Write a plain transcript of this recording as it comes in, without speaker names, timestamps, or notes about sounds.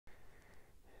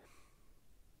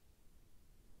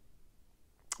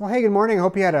Well, hey, good morning. I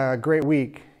hope you had a great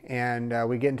week. And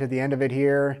we get into the end of it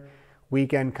here.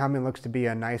 Weekend coming looks to be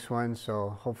a nice one,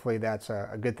 so hopefully that's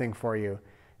a good thing for you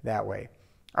that way.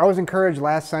 I was encouraged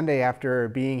last Sunday after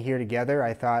being here together.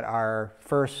 I thought our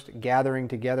first gathering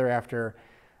together after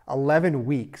 11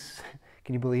 weeks,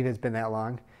 can you believe it's been that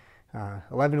long?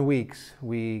 11 weeks,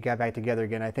 we got back together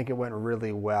again. I think it went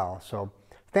really well. So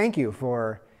thank you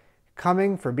for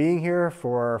coming, for being here,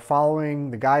 for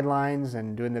following the guidelines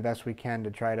and doing the best we can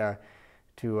to try to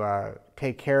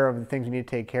take care of the things we need to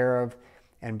take care of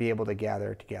and be able to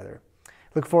gather together.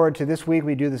 Look forward to this week.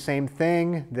 We do the same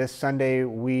thing. This Sunday,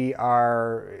 we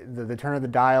are, the turn of the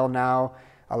dial now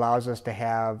allows us to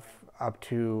have up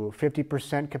to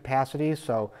 50% capacity.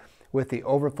 So with the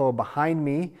overflow behind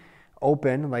me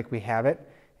open like we have it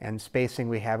and spacing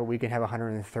we have it, we can have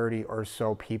 130 or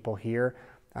so people here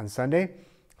on Sunday.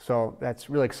 So that's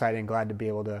really exciting. Glad to be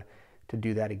able to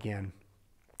do that again.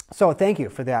 So thank you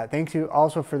for that. Thank you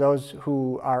also for those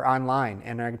who are online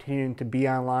and are continuing to be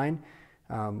online.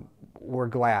 We're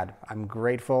glad. I'm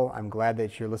grateful. I'm glad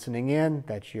that you're listening in,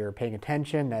 that you're paying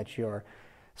attention, that you're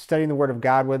studying the Word of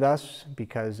God with us,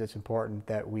 because it's important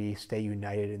that we stay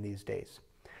united in these days.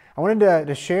 I wanted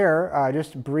to share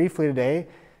just briefly today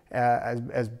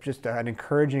as just an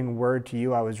encouraging word to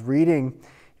you. I was reading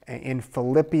in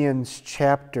Philippians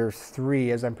chapter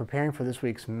 3 as I'm preparing for this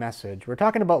week's message. We're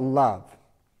talking about love.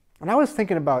 And I was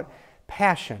thinking about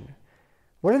passion.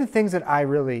 What are the things that I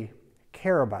really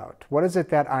care about? What is it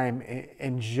that I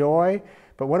enjoy,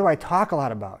 but what do I talk a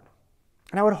lot about?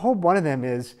 And I would hope one of them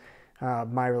is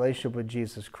my relationship with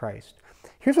Jesus Christ.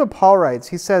 Here's what Paul writes.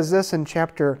 He says this in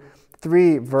chapter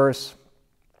 3, verse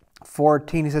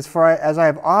 14. He says, "For as I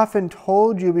have often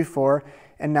told you before,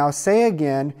 and now say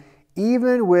again,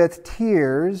 even with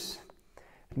tears,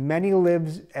 many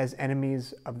live as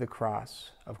enemies of the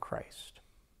cross of Christ."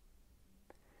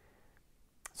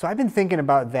 So I've been thinking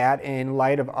about that in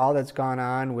light of all that's gone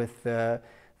on with the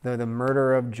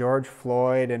murder of George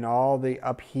Floyd and all the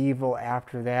upheaval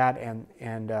after that,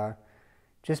 and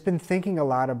just been thinking a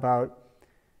lot about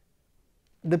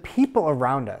the people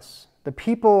around us, the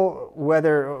people,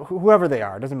 whoever they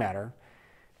are, doesn't matter.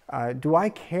 Do I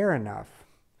care enough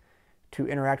to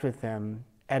interact with them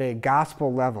at a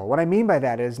gospel level? What I mean by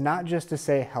that is not just to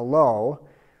say hello,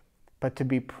 but to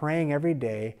be praying every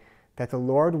day that the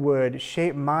Lord would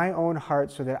shape my own heart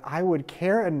so that I would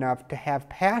care enough to have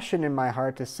passion in my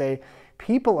heart to say,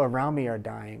 people around me are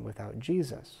dying without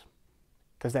Jesus.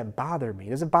 Does that bother me?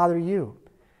 Does it bother you?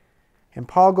 And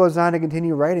Paul goes on to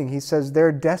continue writing. He says,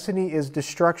 their destiny is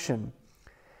destruction.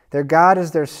 Their God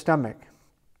is their stomach,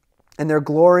 and their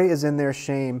glory is in their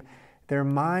shame. Their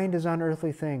mind is on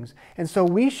earthly things. And so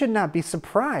we should not be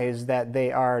surprised that they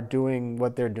are doing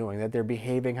what they're doing, that they're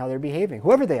behaving how they're behaving,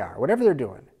 whoever they are, whatever they're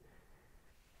doing.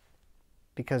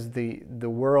 Because the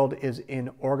world is in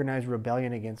organized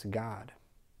rebellion against God.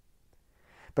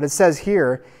 But it says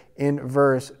here in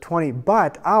verse 20,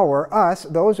 but us,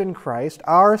 those in Christ,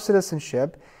 our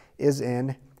citizenship is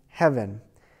in heaven,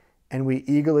 and we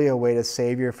eagerly await a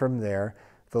Savior from there,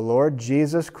 the Lord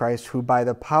Jesus Christ, who by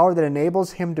the power that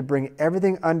enables him to bring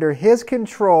everything under his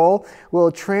control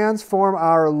will transform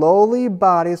our lowly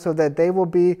bodies so that they will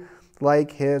be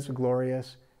like his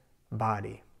glorious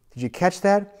body. Did you catch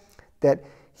that? That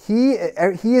he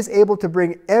is able to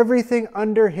bring everything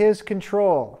under his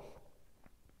control.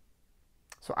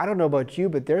 So I don't know about you,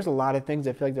 but there's a lot of things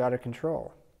that feel like they're out of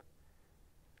control.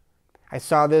 I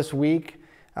saw this week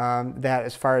that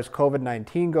as far as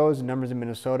COVID-19 goes, the numbers in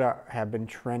Minnesota have been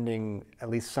trending at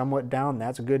least somewhat down.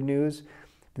 That's good news.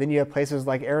 But then you have places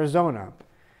like Arizona,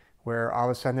 where all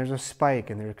of a sudden there's a spike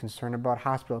and they're concerned about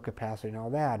hospital capacity and all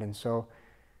that. And so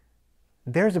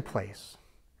there's a place.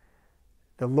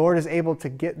 The Lord is able to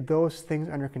get those things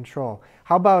under control.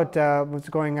 How about what's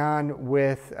going on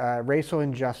with racial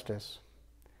injustice?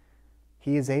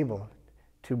 He is able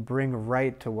to bring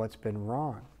right to what's been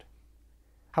wronged.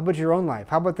 How about your own life?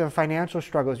 How about the financial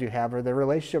struggles you have, or the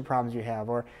relationship problems you have,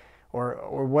 or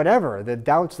whatever, the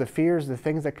doubts, the fears, the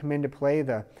things that come into play,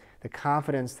 the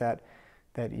confidence that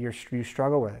you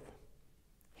struggle with?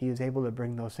 He is able to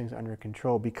bring those things under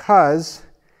control because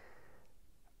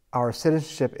our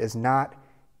citizenship is not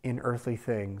in earthly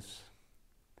things.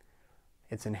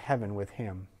 It's in heaven with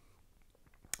him.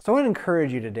 So I want to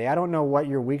encourage you today. I don't know what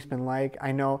your week's been like.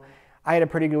 I know I had a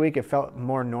pretty good week. It felt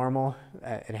more normal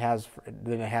than it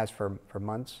has for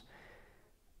months.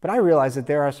 But I realize that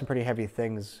there are some pretty heavy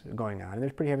things going on. And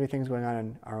there's pretty heavy things going on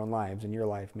in our own lives, and your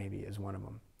life maybe is one of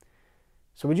them.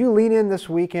 So would you lean in this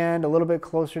weekend a little bit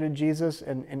closer to Jesus?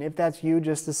 And if that's you,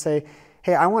 just to say,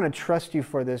 hey, I want to trust you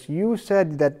for this. You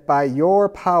said that by your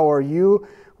power you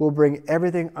will bring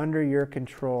everything under your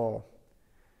control.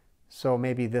 So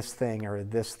maybe this thing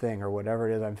or whatever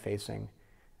it is I'm facing,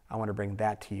 I want to bring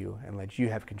that to you and let you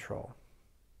have control.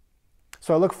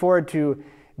 So I look forward to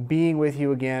being with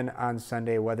you again on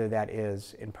Sunday, whether that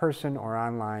is in person or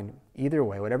online, either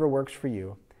way, whatever works for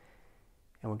you.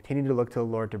 And we'll continue to look to the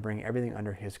Lord to bring everything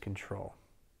under his control.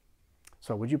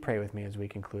 So would you pray with me as we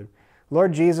conclude?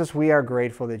 Lord Jesus, we are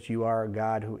grateful that you are a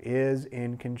God who is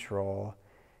in control.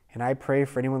 And I pray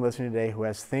for anyone listening today who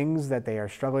has things that they are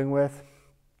struggling with,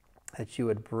 that you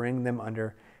would bring them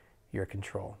under your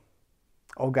control.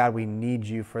 Oh God, we need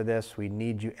you for this. We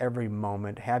need you every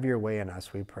moment. Have your way in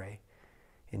us, we pray.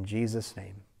 In Jesus'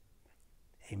 name,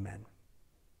 amen.